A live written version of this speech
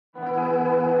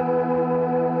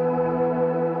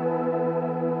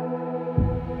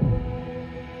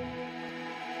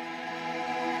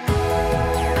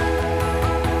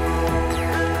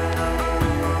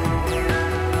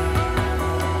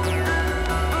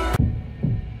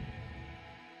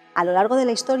A lo largo de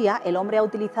la historia, el hombre ha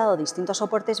utilizado distintos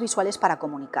soportes visuales para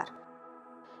comunicar.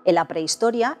 En la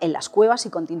prehistoria, en las cuevas y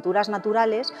con tinturas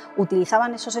naturales,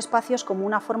 utilizaban esos espacios como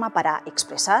una forma para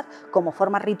expresar, como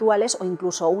formas rituales o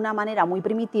incluso una manera muy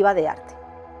primitiva de arte.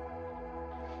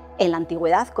 En la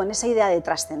antigüedad, con esa idea de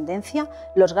trascendencia,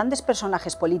 los grandes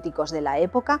personajes políticos de la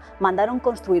época mandaron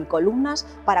construir columnas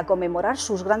para conmemorar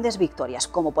sus grandes victorias,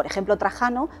 como por ejemplo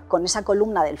Trajano, con esa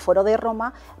columna del Foro de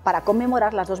Roma, para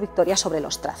conmemorar las 2 victorias sobre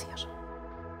los tracios.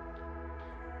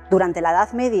 Durante la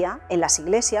Edad Media, en las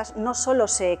iglesias no solo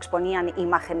se exponían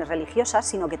imágenes religiosas,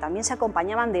 sino que también se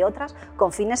acompañaban de otras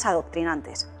con fines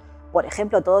adoctrinantes. Por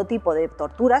ejemplo, todo tipo de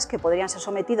torturas que podrían ser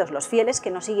sometidos los fieles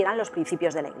que no siguieran los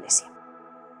principios de la Iglesia.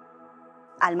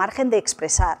 Al margen de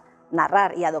expresar,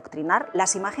 narrar y adoctrinar,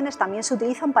 las imágenes también se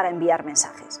utilizan para enviar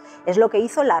mensajes. Es lo que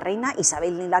hizo la reina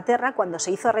Isabel de Inglaterra cuando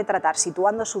se hizo retratar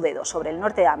situando su dedo sobre el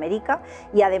norte de América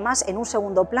y además en un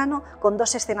segundo plano con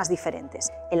 2 escenas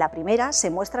diferentes. En la primera se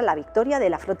muestra la victoria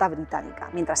de la flota británica,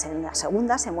 mientras en la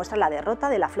segunda se muestra la derrota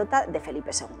de la flota de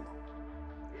Felipe II.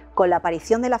 Con la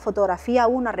aparición de la fotografía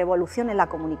hubo una revolución en la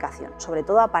comunicación, sobre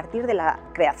todo a partir de la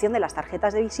creación de las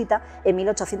tarjetas de visita en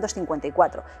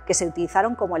 1854, que se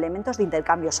utilizaron como elementos de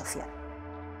intercambio social.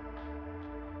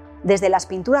 Desde las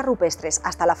pinturas rupestres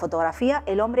hasta la fotografía,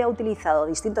 el hombre ha utilizado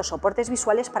distintos soportes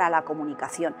visuales para la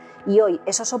comunicación y hoy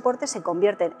esos soportes se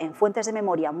convierten en fuentes de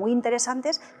memoria muy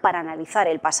interesantes para analizar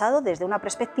el pasado desde una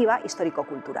perspectiva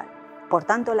histórico-cultural. Por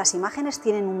tanto, las imágenes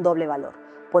tienen un doble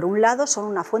valor. Por un lado, son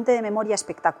una fuente de memoria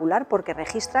espectacular porque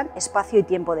registran espacio y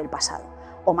tiempo del pasado,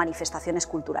 o manifestaciones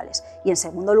culturales, y en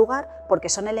segundo lugar, porque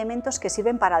son elementos que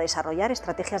sirven para desarrollar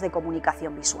estrategias de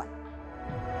comunicación visual.